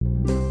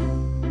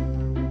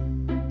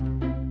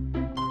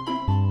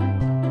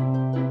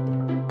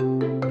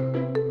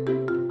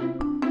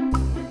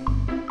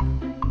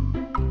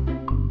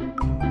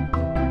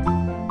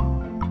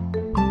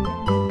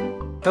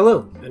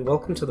Hello, and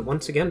welcome to the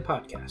Once Again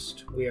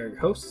podcast. We are your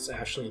hosts,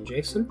 Ashley and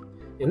Jason.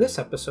 In this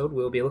episode,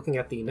 we will be looking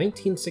at the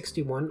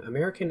 1961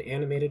 American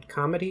animated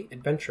comedy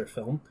adventure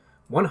film,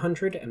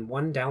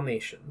 101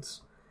 Dalmatians.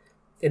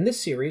 In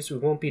this series, we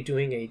won't be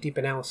doing a deep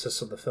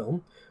analysis of the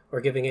film, or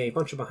giving a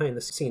bunch of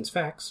behind-the-scenes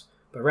facts,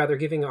 but rather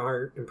giving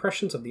our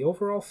impressions of the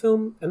overall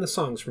film and the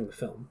songs from the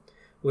film.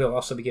 We will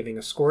also be giving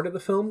a score to the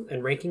film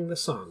and ranking the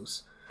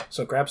songs.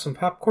 So grab some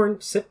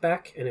popcorn, sit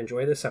back, and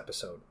enjoy this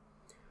episode.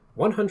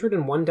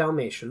 101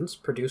 Dalmatians,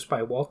 produced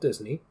by Walt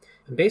Disney,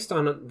 and based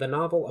on the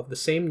novel of the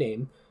same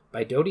name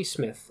by Dodie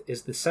Smith,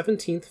 is the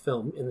 17th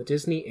film in the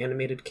Disney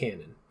animated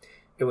canon.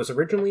 It was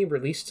originally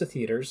released to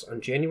theaters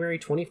on January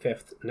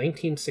 25th,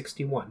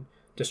 1961,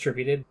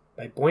 distributed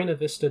by Buena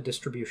Vista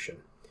Distribution.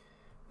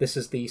 This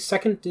is the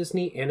second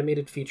Disney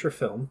animated feature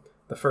film,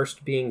 the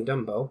first being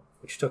Dumbo,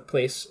 which took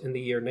place in the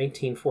year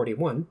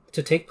 1941,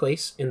 to take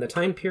place in the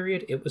time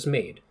period it was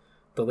made,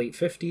 the late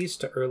 50s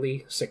to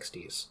early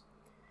 60s.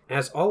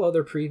 As all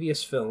other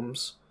previous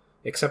films,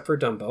 except for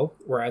Dumbo,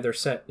 were either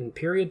set in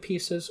period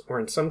pieces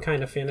or in some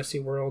kind of fantasy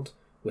world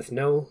with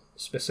no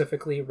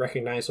specifically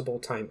recognizable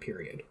time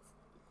period.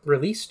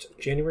 Released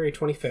January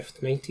 25th,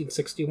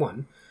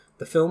 1961,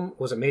 the film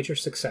was a major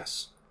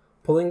success,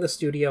 pulling the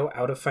studio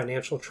out of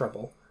financial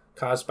trouble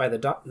caused by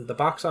the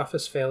box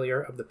office failure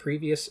of the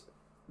previous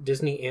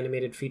Disney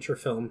animated feature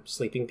film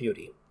Sleeping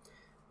Beauty,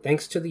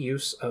 thanks to the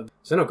use of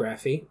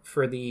xenography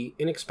for the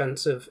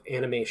inexpensive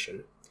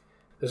animation.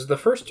 This is the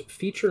first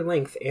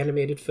feature-length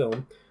animated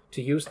film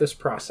to use this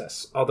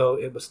process, although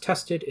it was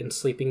tested in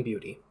Sleeping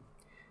Beauty.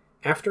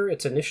 After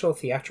its initial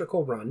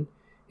theatrical run,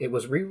 it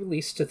was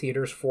re-released to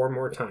theaters 4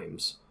 more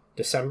times: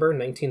 December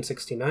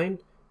 1969,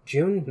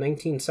 June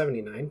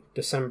 1979,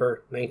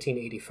 December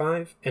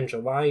 1985, and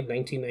July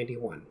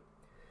 1991.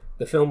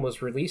 The film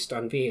was released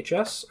on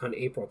VHS on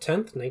April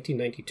 10th,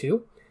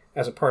 1992,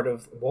 as a part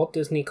of Walt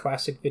Disney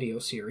Classic Video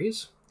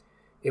Series.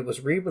 It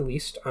was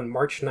re-released on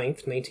March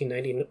 9th,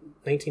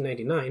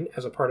 1999,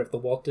 as a part of the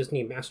Walt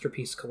Disney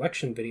Masterpiece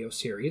Collection video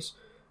series,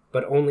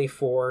 but only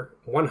for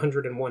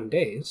 101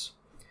 days.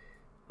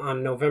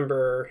 On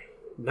November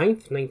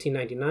 9th,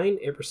 1999,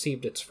 it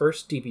received its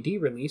first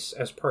DVD release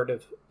as part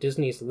of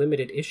Disney's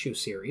limited issue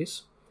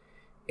series.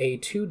 A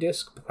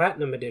 2-disc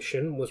Platinum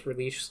Edition was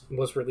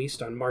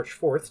released on March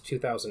 4th,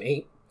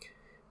 2008.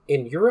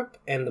 In Europe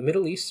and the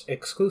Middle East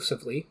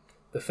exclusively,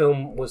 the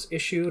film was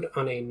issued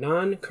on a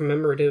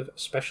non-commemorative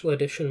special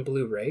edition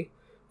Blu-ray,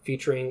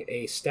 featuring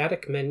a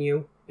static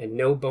menu and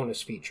no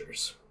bonus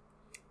features.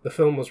 The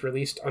film was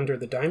released under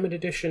the Diamond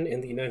Edition in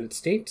the United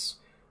States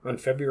on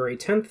February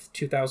 10th,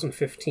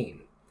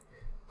 2015.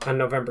 On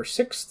November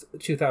 6th,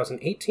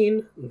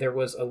 2018, there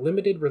was a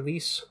limited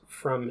release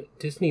from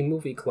Disney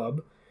Movie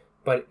Club,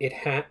 but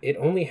it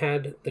only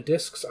had the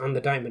discs on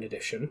the Diamond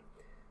Edition.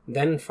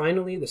 Then,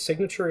 finally, the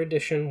Signature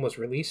Edition was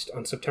released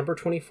on September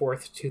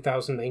 24th,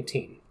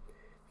 2019.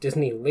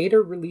 Disney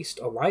later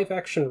released a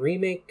live-action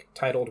remake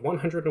titled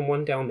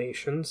 101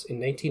 Dalmatians in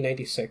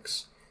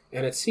 1996,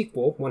 and its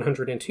sequel,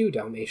 102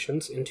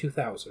 Dalmatians, in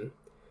 2000.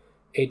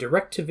 A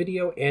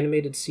direct-to-video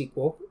animated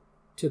sequel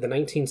to the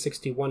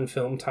 1961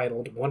 film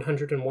titled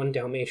 101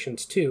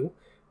 Dalmatians 2,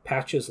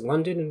 Patch's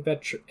London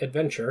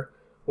Adventure,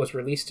 was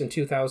released in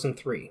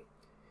 2003.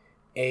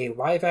 A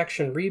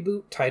live-action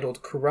reboot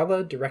titled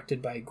Cruella,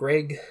 directed by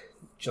Greg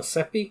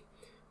Giuseppe,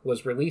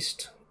 was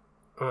released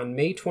on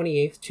May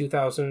 28,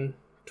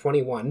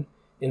 2021,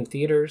 in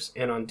theaters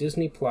and on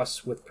Disney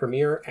Plus with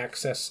premiere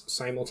access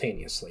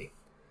simultaneously.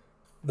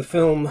 The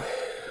film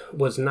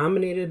was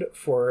nominated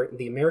for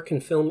the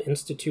American Film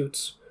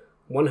Institute's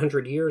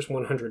 100 Years,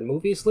 100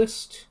 Movies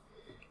list.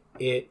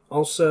 It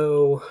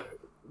also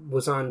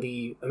was on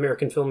the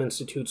American Film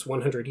Institute's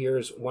 100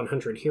 Years,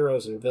 100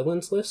 Heroes and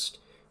Villains list,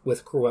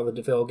 with Cruella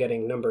de Vil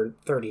getting number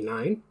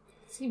 39.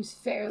 Seems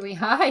fairly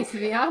high, to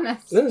be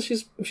honest. No,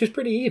 she's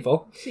pretty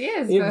evil. She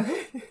is, but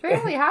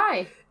fairly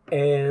high.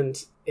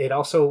 And it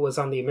also was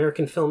on the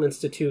American Film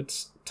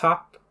Institute's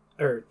top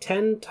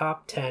 10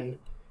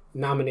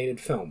 nominated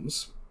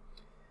films.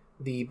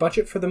 The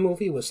budget for the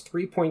movie was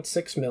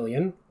 $3.6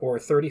 million, or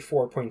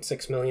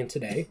 $34.6 million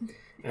today,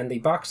 and the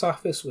box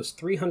office was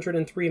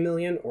 $303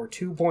 million, or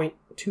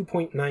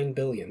 $2.9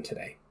 billion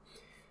today.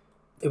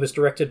 It was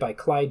directed by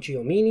Clyde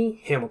Giomini,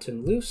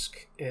 Hamilton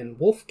Luske, and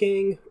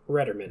Wolfgang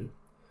Reiterman.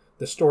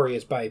 The story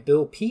is by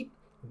Bill Peet,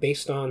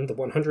 based on The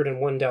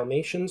 101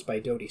 Dalmatians by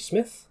Dodie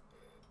Smith.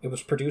 It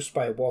was produced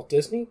by Walt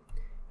Disney,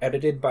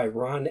 edited by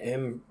Ron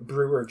M.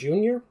 Brewer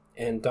Jr.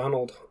 and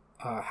Donald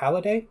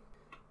Halliday.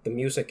 The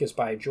music is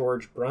by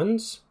George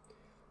Bruns.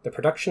 The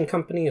production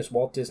company is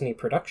Walt Disney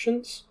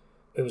Productions.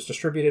 It was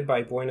distributed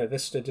by Buena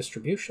Vista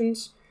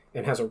Distributions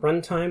and has a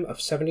runtime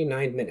of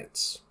 79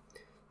 minutes.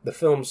 The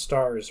film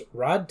stars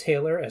Rod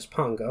Taylor as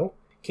Pongo,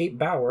 Kate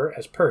Bauer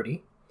as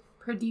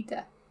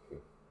Perdita.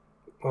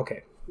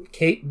 Okay.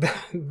 Kate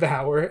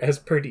Bauer as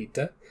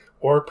Perdita,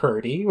 or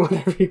Purdy,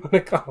 whatever you want to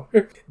call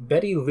her.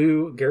 Betty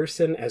Lou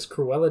Gerson as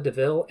Cruella de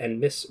Vil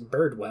and Miss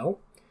Birdwell.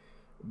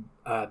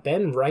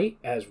 Ben Wright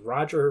as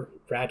Roger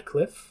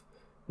Radcliffe.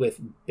 with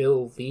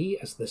Bill Lee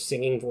as the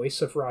singing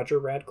voice of Roger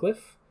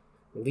Radcliffe,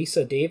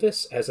 Lisa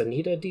Davis as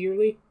Anita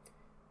Dearly,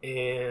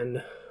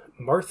 and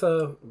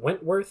Martha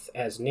Wentworth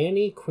as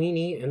Nanny,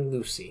 Queenie, and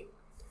Lucy.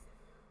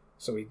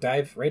 So we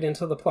dive right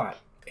into the plot.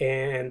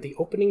 And the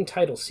opening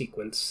title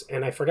sequence,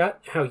 and I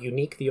forgot how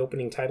unique the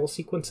opening title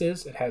sequence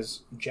is. It has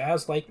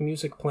jazz-like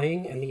music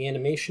playing, and the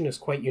animation is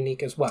quite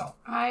unique as well.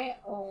 I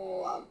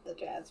love the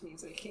jazz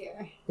music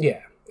here.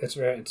 Yeah, it's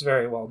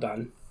very well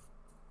done.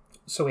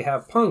 So we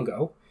have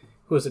Pongo,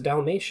 who is a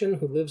Dalmatian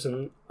who lives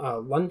in a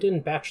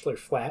London bachelor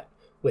flat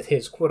with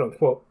his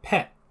quote-unquote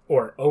pet,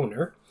 or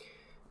owner,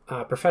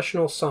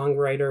 professional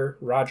songwriter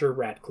Roger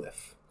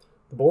Radcliffe.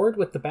 Bored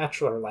with the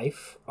bachelor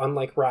life,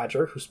 unlike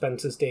Roger, who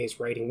spends his days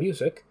writing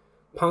music,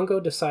 Pongo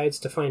decides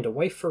to find a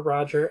wife for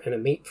Roger and a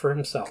mate for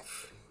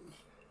himself.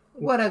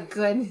 What a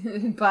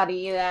good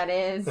buddy that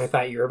is. I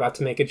thought you were about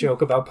to make a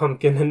joke about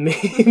Pumpkin and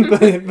me,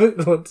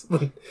 but let's...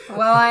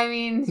 Well, I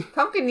mean,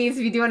 Pumpkin needs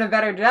to be doing a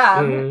better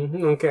job.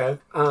 Okay.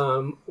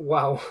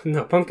 Wow.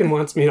 No, Pumpkin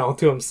wants me all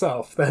to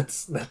himself.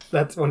 That's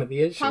one of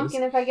the issues.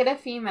 Pumpkin, if I get a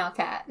female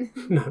cat.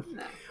 No.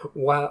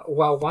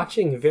 While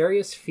watching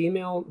various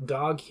female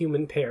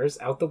dog-human pairs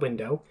out the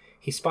window,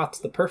 he spots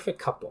the perfect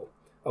couple,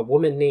 a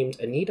woman named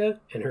Anita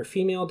and her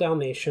female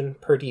Dalmatian,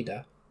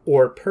 Perdita,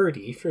 or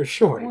Purdy for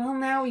short. Well,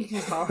 now we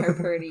can call her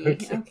Purdy,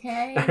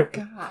 okay?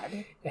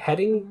 God.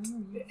 Heading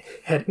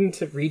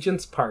to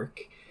Regent's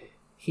Park.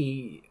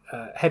 He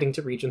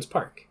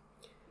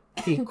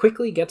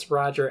quickly gets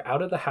Roger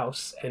out of the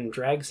house and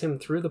drags him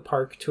through the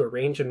park to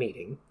arrange a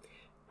meeting.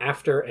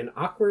 After an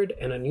awkward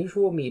and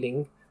unusual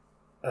meeting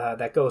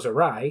that goes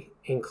awry,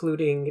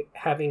 including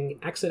having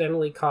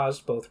accidentally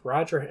caused both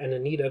Roger and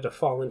Anita to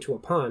fall into a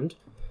pond,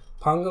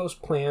 Pongo's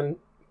plan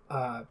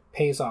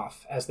pays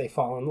off as they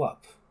fall in love.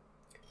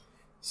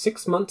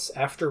 6 months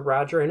after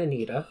Roger and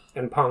Anita,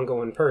 and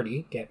Pongo and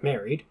Purdy, get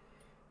married,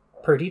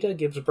 Perdita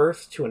gives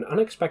birth to an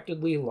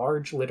unexpectedly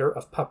large litter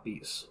of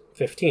puppies,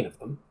 15 of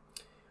them.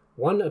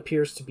 One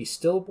appears to be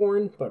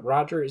stillborn, but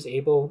Roger is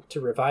able to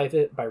revive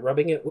it by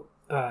rubbing it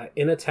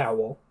in a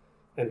towel,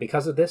 and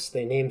because of this,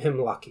 they name him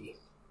Lucky.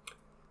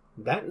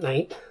 That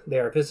night, they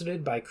are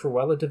visited by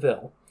Cruella de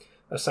Vil,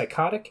 a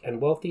psychotic and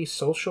wealthy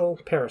social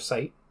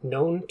parasite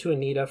known to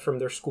Anita from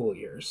their school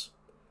years.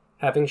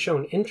 Having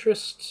shown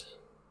interest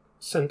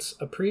since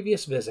a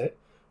previous visit,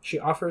 she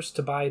offers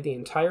to buy the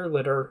entire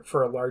litter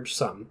for a large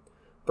sum,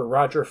 but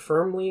Roger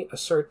firmly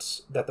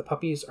asserts that the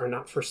puppies are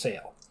not for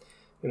sale.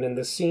 And in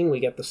this scene, we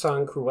get the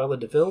song Cruella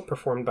de Vil,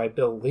 performed by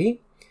Bill Lee,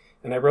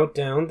 and I wrote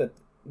down that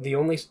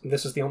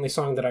this is the only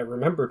song that I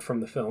remembered from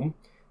the film,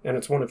 and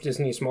it's one of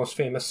Disney's most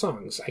famous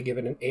songs. I give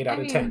it an 8 out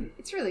of 10.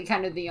 It's really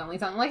kind of the only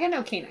song. Like, I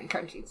know Canine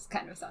Crunchy's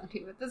kind of a song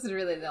too, but this is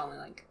really the only,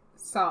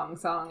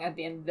 song at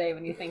the end of the day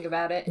when you think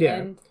about it. Yeah.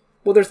 And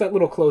well, there's that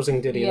little closing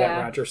ditty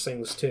that Roger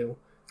sings too.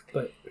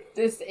 But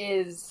this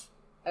is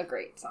a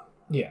great song.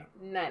 Yeah.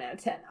 9 out of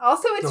 10.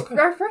 Also, it's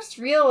our first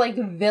real,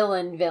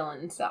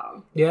 villain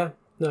song. Yeah.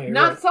 No, you're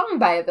Not right. sung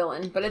by a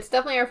villain, but it's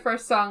definitely our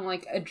first song,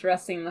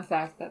 addressing the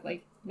fact that,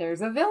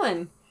 there's a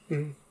villain.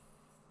 Mm-hmm.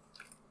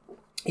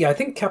 Yeah, I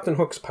think Captain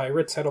Hook's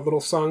Pirates had a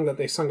little song that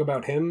they sung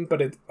about him,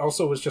 but it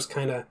also was just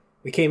kind of...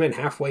 We came in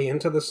halfway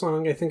into the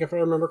song, I think, if I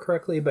remember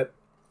correctly, but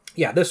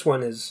yeah, this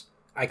one is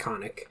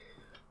iconic.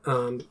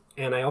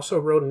 And I also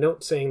wrote a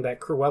note saying that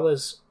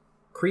Cruella's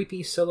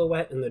creepy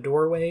silhouette in the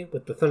doorway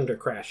with the thunder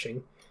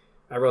crashing.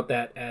 I wrote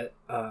that at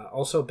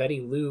also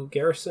Betty Lou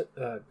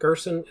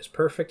Gerson is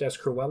perfect as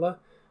Cruella.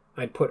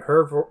 I'd put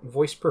her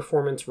voice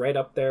performance right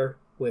up there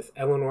with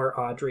Eleanor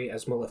Audrey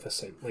as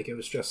Maleficent. It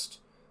was just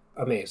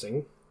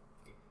amazing.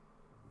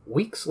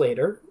 Weeks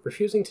later,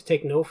 refusing to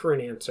take no for an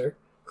answer,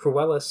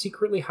 Cruella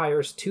secretly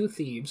hires 2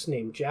 thieves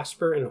named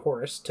Jasper and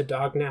Horace to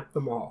dognap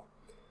them all.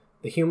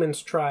 The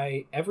humans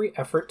try every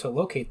effort to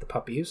locate the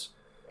puppies,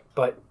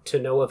 but to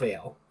no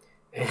avail.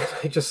 And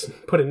I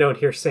just put a note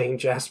here saying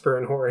Jasper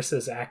and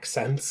Horace's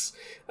accents.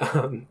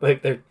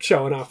 They're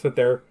showing off that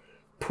they're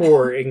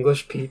poor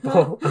English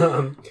people.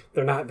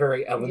 They're not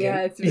very elegant.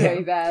 Yeah, it's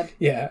very bad.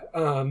 Yeah.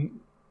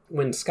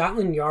 When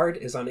Scotland Yard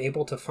is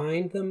unable to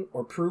find them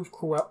or prove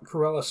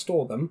Cruella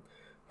stole them,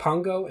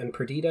 Pongo and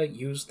Perdita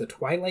use the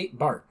Twilight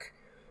Bark,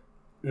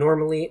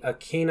 normally a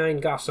canine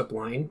gossip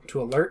line,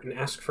 to alert and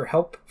ask for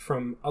help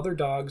from other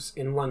dogs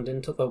in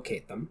London to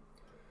locate them.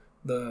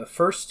 The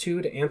first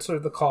 2 to answer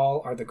the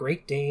call are the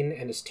Great Dane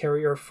and his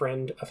terrier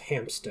friend of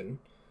Hampstead.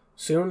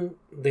 Soon,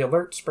 the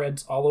alert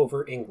spreads all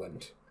over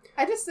England.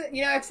 I just,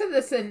 I've said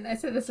this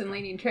in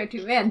Lady in Chair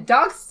too. Man,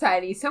 dog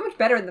society is so much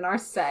better than our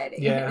society.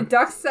 Yeah.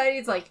 Dog society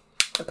is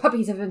the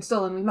puppies have been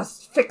stolen, we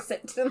must fix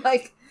it.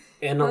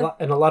 In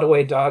a lot of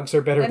ways, dogs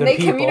are better than people.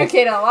 And they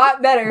communicate a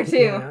lot better,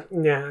 too.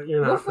 Yeah,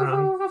 you're not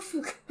wrong.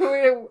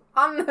 We're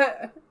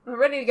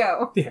ready to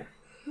go. Yeah.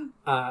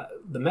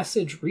 The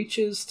message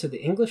reaches to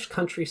the English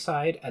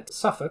countryside at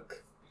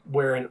Suffolk,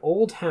 where an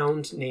old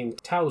hound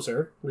named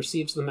Towser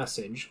receives the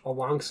message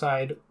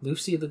alongside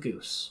Lucy the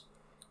goose.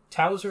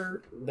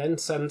 Towser then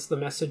sends the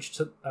message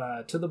to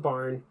the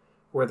barn,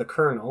 where the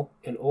colonel,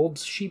 an old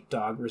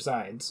sheepdog,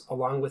 resides,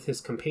 along with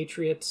his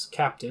compatriots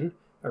Captain,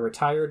 a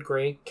retired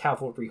gray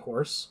cavalry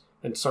horse,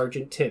 and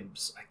Sergeant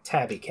Tibbs, a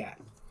tabby cat.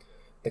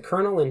 The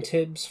colonel and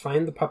Tibbs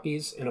find the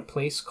puppies in a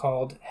place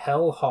called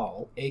Hell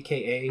Hall,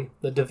 aka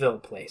the DeVille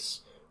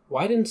place.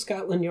 Why didn't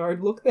Scotland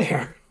Yard look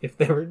there if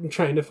they were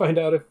trying to find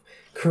out if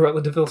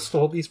Cruella DeVille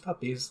stole these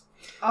puppies?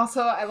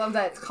 Also, I love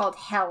that it's called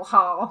Hell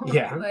Hall.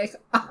 Yeah.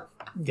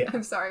 Yeah.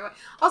 I'm sorry.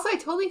 Also, I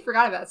totally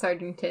forgot about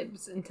Sergeant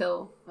Tibbs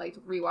until,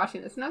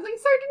 rewatching this. And I was like,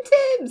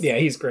 Sergeant Tibbs! Yeah,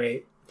 he's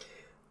great.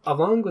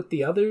 Along with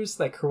the others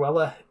that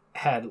Cruella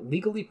had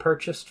legally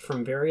purchased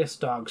from various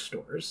dog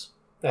stores.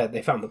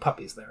 They found the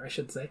puppies there, I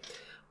should say.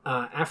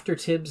 After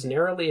Tibbs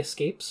narrowly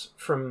escapes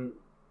from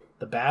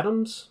the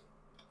Badhams,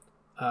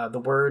 the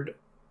word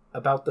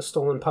about the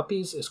stolen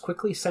puppies is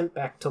quickly sent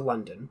back to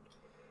London.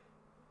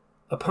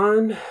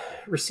 Upon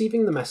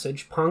receiving the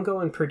message, Pongo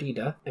and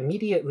Perdita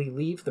immediately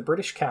leave the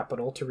British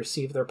capital to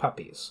receive their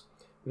puppies.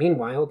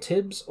 Meanwhile,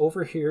 Tibbs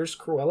overhears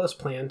Cruella's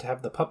plan to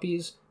have the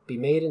puppies be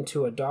made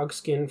into a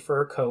dogskin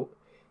fur coat,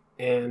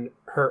 and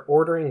her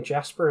ordering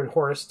Jasper and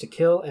Horace to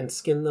kill and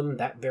skin them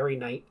that very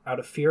night out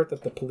of fear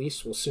that the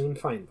police will soon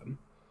find them.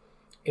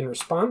 In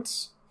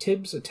response,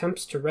 Tibbs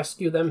attempts to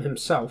rescue them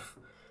himself,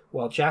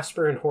 while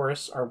Jasper and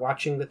Horace are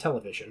watching the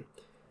television.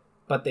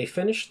 But they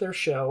finish their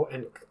show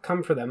and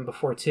come for them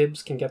before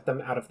Tibbs can get them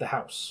out of the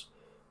house.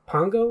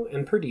 Pongo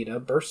and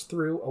Perdita burst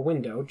through a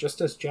window just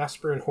as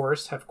Jasper and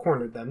Horace have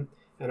cornered them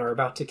and are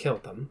about to kill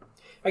them.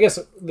 I guess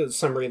the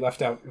summary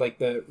left out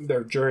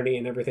their journey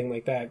and everything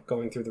like that,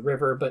 going through the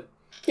river, but,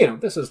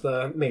 this is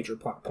the major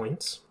plot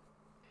points.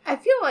 I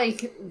feel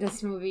like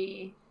this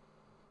movie,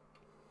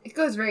 it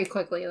goes very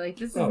quickly.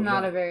 This is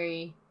not a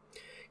very...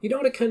 You know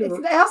what it kind of...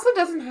 It also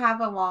doesn't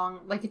have a long...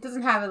 it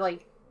doesn't have a,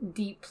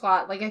 deep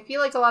plot. I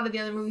feel like a lot of the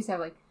other movies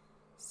have,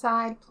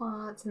 side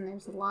plots, and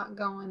there's a lot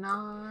going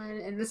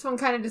on. And this one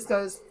kind of just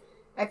goes...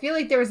 I feel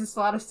like there was just a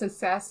lot of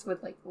success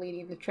with, Lady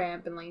and the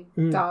Tramp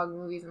and, dog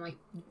movies and,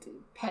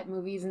 pet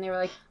movies. And they were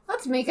like,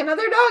 let's make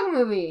another dog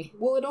movie.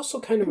 Well, it also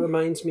kind of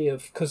reminds me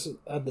of... Because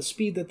of the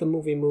speed that the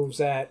movie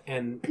moves at,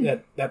 and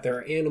that there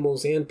are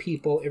animals and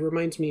people, it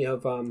reminds me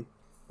of... what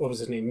was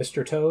his name?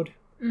 Mr. Toad?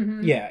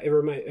 Mm-hmm. Yeah, it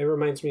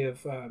reminds me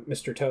of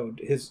Mr.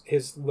 Toad,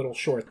 his little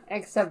short.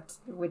 Except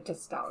with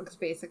just dogs,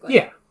 basically.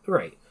 Yeah,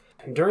 right.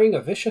 During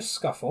a vicious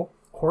scuffle,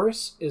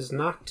 Horace is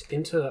knocked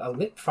into a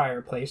lit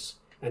fireplace,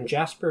 and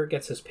Jasper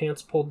gets his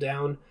pants pulled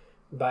down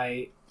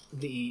by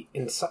the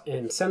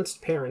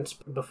incensed parents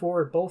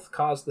before both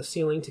cause the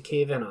ceiling to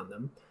cave in on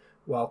them,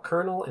 while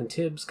Colonel and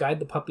Tibbs guide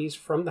the puppies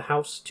from the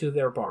house to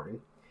their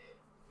barn.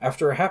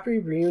 After a happy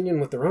reunion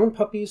with their own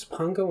puppies,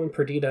 Pongo and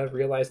Perdita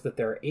realize that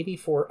there are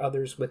 84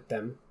 others with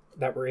them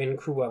that were in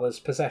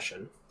Cruella's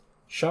possession.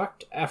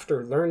 Shocked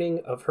after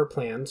learning of her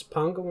plans,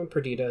 Pongo and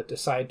Perdita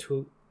decide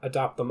to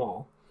adopt them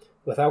all,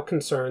 without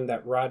concern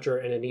that Roger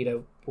and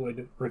Anita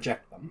would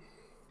reject them.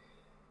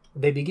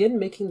 They begin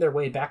making their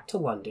way back to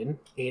London,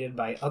 aided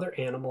by other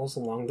animals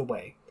along the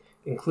way,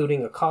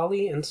 including a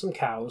collie and some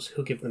cows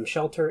who give them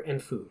shelter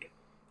and food.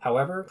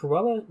 However,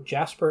 Cruella,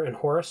 Jasper, and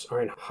Horace are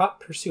in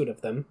hot pursuit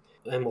of them,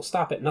 and will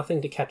stop at nothing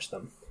to catch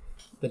them.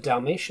 The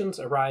Dalmatians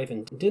arrive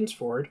in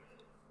Dinsford,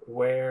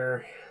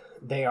 where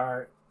they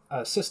are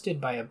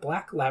assisted by a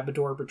black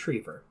Labrador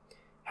retriever.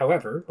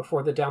 However,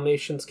 before the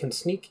Dalmatians can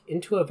sneak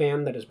into a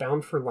van that is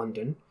bound for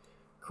London,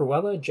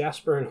 Cruella,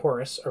 Jasper, and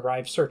Horace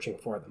arrive searching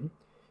for them.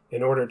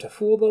 In order to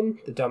fool them,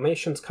 the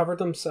Dalmatians cover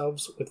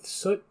themselves with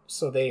soot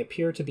so they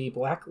appear to be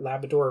black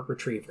Labrador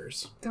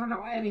retrievers. Don't know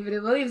why anybody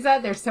believes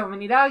that. There's so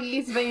many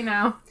doggies, but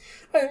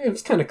It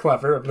was kind of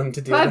clever of them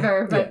to do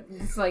clever, that. But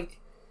it's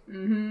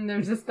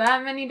there's just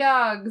that many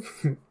dogs.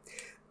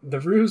 The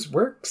ruse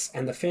works,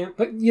 and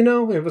but,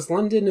 it was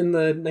London in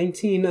the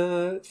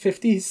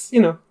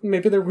 1950s.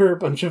 Maybe there were a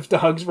bunch of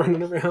dogs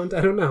running around.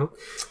 I don't know.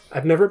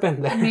 I've never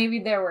been there. Maybe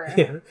there were.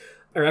 Yeah.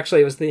 Or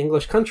actually, it was the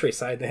English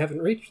countryside. They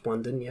haven't reached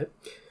London yet.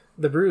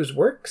 The ruse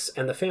works,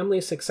 and the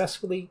family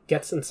successfully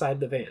gets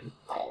inside the van.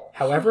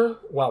 However,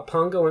 while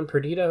Pongo and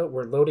Perdita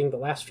were loading the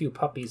last few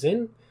puppies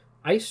in,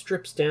 ice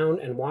drips down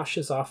and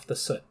washes off the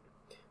soot.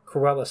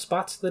 Cruella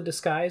spots the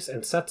disguise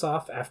and sets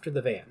off after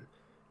the van.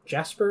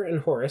 Jasper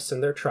and Horace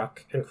in their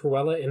truck, and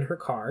Cruella in her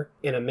car,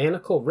 in a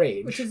maniacal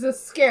rage. Which is the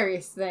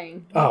scariest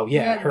thing. Oh,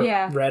 yeah.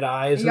 Her red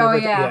eyes. And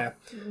everything. Yeah.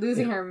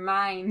 Losing her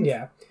mind.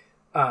 Yeah.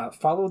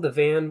 Follow the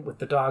van with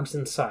the dogs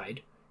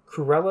inside.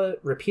 Cruella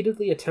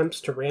repeatedly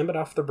attempts to ram it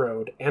off the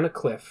road and a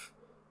cliff,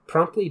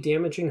 promptly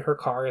damaging her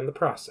car in the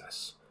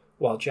process,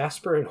 while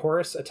Jasper and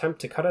Horace attempt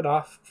to cut it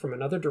off from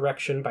another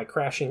direction by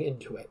crashing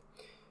into it.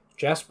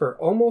 Jasper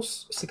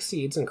almost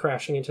succeeds in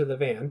crashing into the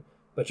van,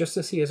 but just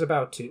as he is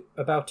about to,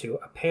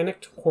 a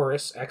panicked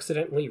Horace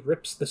accidentally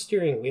rips the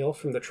steering wheel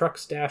from the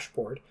truck's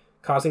dashboard,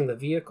 causing the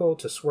vehicle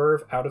to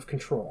swerve out of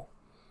control.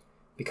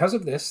 Because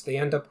of this, they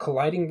end up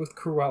colliding with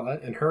Cruella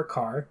and her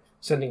car,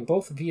 sending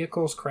both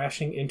vehicles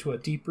crashing into a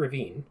deep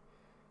ravine.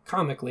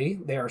 Comically,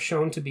 they are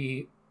shown to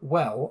be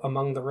well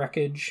among the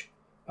wreckage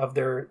of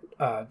their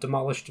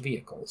demolished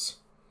vehicles.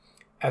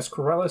 As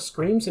Cruella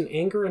screams in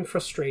anger and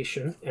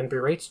frustration and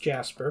berates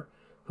Jasper,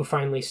 who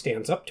finally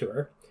stands up to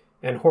her,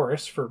 and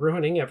Horace for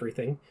ruining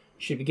everything,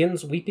 she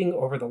begins weeping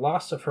over the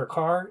loss of her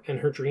car and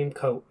her dream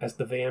coat as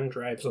the van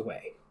drives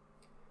away.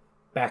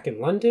 Back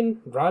in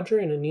London, Roger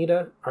and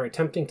Anita are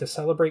attempting to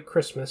celebrate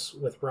Christmas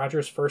with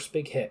Roger's first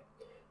big hit,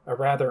 a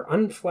rather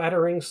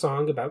unflattering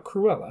song about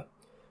Cruella,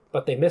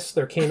 but they miss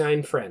their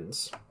canine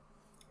friends.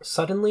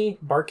 Suddenly,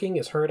 barking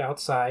is heard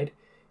outside,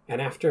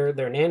 and after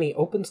their nanny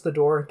opens the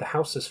door, the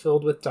house is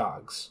filled with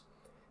dogs.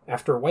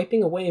 After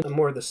wiping away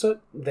more of the soot,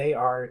 they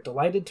are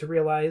delighted to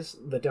realize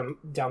the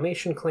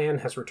Dalmatian clan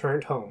has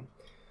returned home.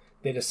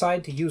 They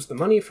decide to use the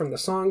money from the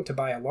song to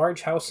buy a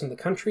large house in the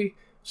country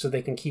so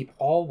they can keep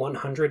all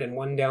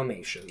 101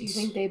 Dalmatians. Do you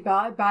think they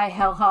buy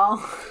Hell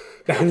Hall?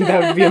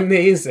 That would be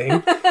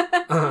amazing.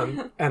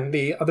 And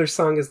the other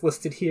song is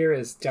listed here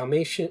as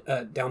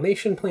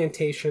Dalmatian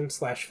Plantation /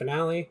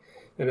 Finale,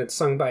 and it's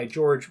sung by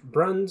George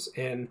Bruns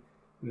and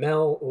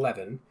Mel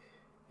Levin.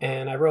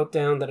 And I wrote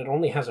down that it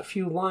only has a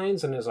few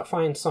lines and is a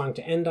fine song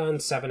to end on,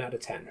 7 out of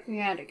 10.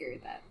 Yeah, I'd agree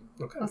with that.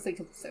 Okay. Mostly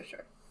because it's so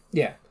short.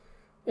 Yeah.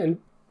 And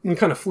we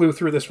kind of flew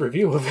through this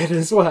review of it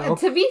as well.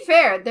 To be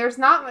fair, this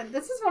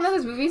is one of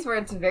those movies where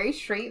it's a very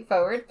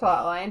straightforward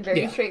plotline,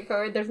 very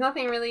straightforward. There's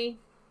nothing really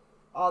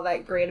all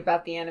that great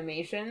about the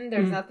animation.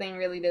 There's nothing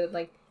really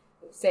to,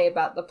 say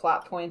about the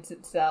plot points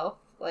itself.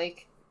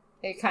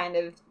 It kind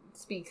of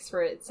speaks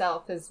for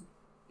itself as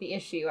the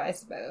issue, I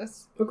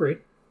suppose. Agreed.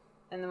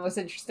 And the most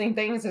interesting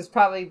things is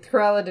probably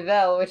Cruella de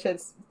Vil, which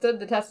has stood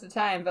the test of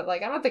time, but, I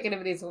don't think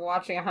anybody's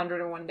watching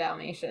 101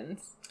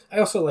 Dalmatians. I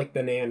also like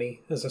the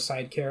nanny as a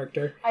side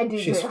character. I do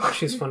too.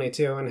 She's funny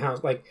too, and how,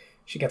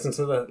 she gets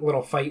into the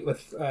little fight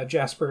with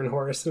Jasper and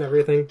Horace and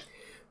everything.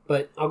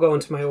 But I'll go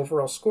into my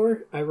overall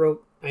score. I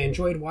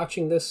enjoyed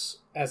watching this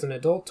as an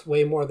adult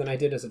way more than I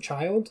did as a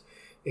child.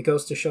 It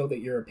goes to show that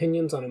your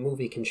opinions on a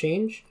movie can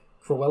change.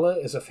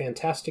 Cruella is a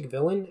fantastic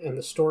villain, and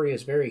the story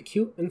is very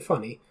cute and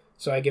funny,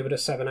 so I give it a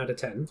 7 out of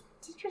 10.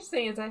 What's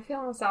interesting is I feel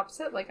almost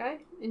opposite. I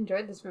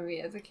enjoyed this movie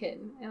as a kid.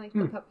 I like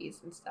the puppies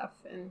and stuff,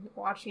 and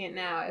watching it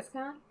now, it's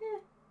kind of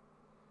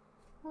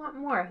I want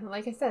more.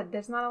 Like I said,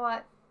 there's not a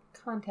lot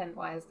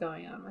content-wise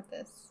going on with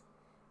this.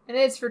 And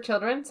it is for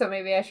children, so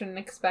maybe I shouldn't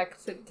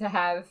expect it to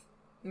have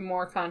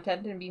more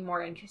content and be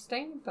more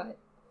interesting, but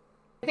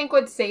I think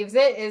what saves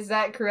it is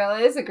that Cruella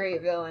is a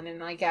great villain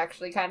and,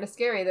 actually kind of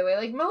scary, the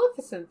way,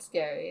 Maleficent's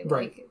scary.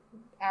 Right.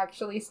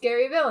 Actually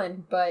scary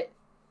villain, but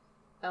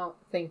I don't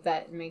think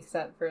that makes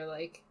up for,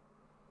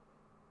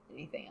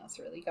 anything else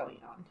really going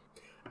on.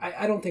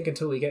 I don't think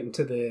until we get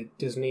into the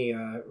Disney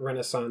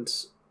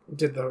Renaissance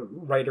did the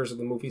writers of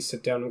the movies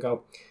sit down and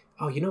go,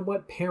 oh, you know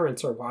what?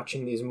 Parents are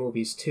watching these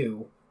movies,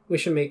 too. We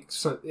should make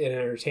it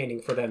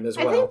entertaining for them as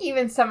well. I think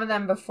even some of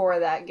them before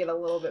that get a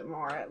little bit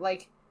more,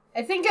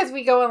 I think as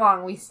we go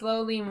along, we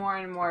slowly more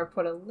and more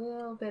put a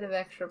little bit of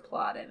extra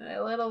plot in it,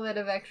 a little bit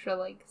of extra,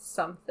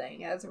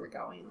 something as we're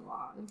going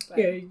along. But...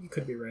 Yeah, you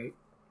could be right.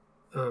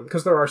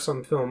 Because there are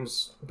some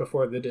films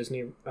before the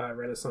Disney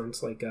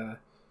Renaissance,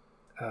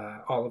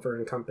 Oliver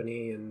and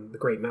Company and The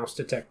Great Mouse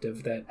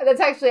Detective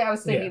That's actually, I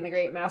was thinking The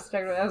Great Mouse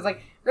Detective. I was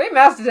like, Great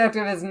Mouse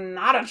Detective is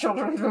not a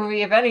children's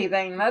movie, if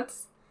anything.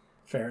 That's...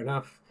 Fair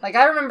enough.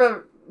 I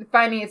remember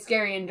finding it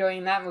scary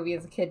enjoying that movie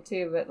as a kid,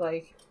 too, but,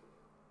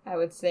 I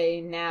would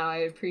say now I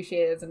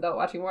appreciate it as an adult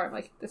watching more. I'm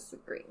like, this is a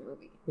great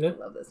movie. Yeah. I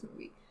love this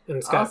movie. And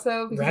it's got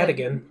also,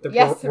 Ratigan,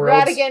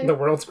 Ratigan. The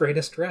world's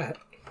greatest rat.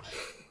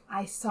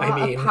 I saw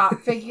a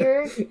pop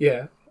figure.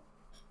 Yeah.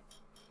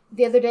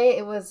 The other day,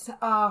 it was,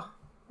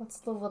 what's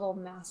the little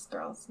mouse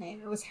girl's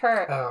name? It was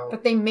her. Oh.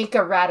 But they make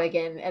a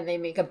Ratigan and they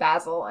make a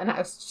Basil, and I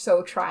was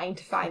so trying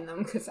to find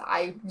them because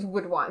I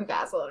would want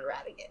Basil and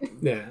Ratigan.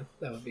 Yeah,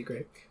 that would be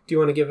great. Do you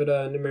want to give it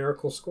a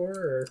numerical score?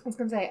 Or? I was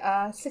going to say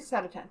 6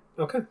 out of 10.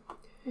 Okay.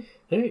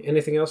 Hey,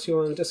 anything else you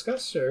want to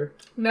discuss? Or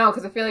no,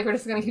 because I feel like we're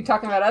just going to keep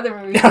talking about other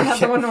movies. Okay. Not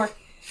the one more.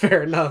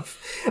 Fair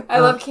enough. I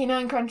love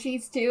Canine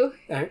Crunchies, too.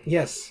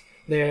 Yes.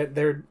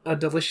 They're a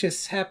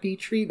delicious, happy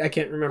treat. I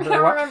can't remember. I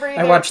don't remember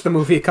either. I watched the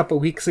movie a couple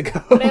weeks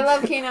ago. But I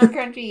love Canine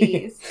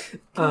Crunchies.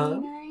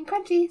 Canine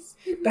Crunchies.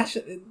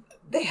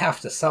 They have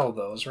to sell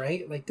those,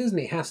 right?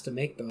 Disney has to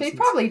make those. They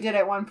probably did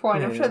at one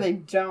point. Yeah. I'm sure they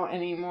don't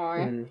anymore.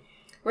 Mm.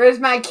 Where's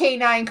my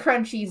Canine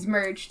Crunchies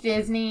merch,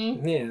 Disney?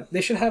 Yeah. They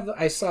should have...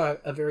 I saw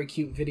a very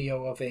cute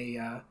video of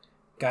a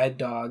guide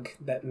dog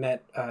that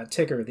met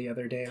Tigger the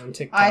other day on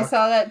TikTok. I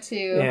saw that,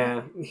 too.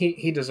 Yeah.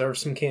 He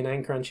deserves some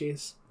Canine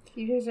Crunchies.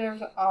 He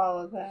deserves all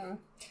of them.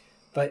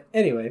 But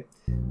anyway,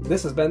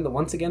 this has been the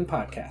Once Again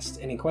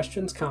Podcast. Any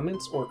questions,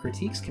 comments, or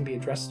critiques can be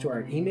addressed to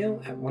our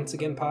email at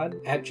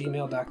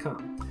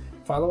onceagainpod@gmail.com.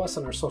 Follow us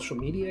on our social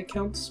media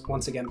accounts,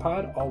 Once Again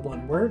Pod, all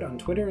one word, on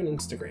Twitter and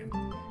Instagram.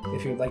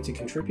 If you would like to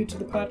contribute to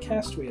the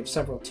podcast, we have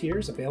several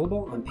tiers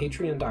available on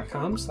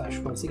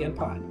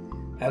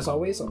patreon.com/onceagainpod. As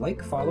always, a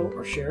like, follow,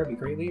 or share would be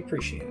greatly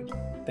appreciated.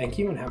 Thank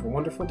you and have a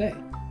wonderful day.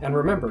 And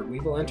remember, we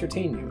will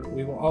entertain you.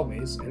 We will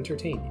always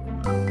entertain you.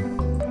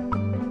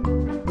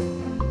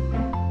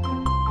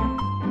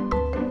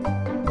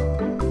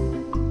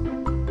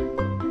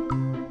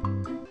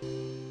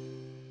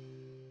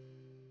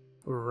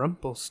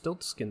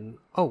 Rumpelstiltskin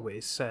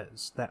always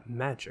says that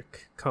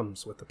magic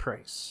comes with a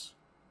price.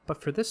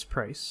 But for this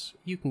price,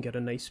 you can get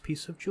a nice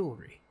piece of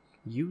jewelry.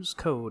 Use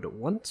code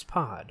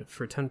ONCEPOD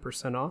for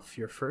 10% off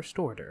your first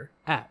order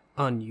at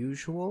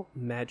Unusual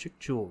Magic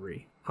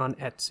Jewelry on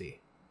Etsy.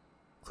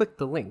 Click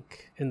the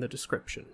link in the description.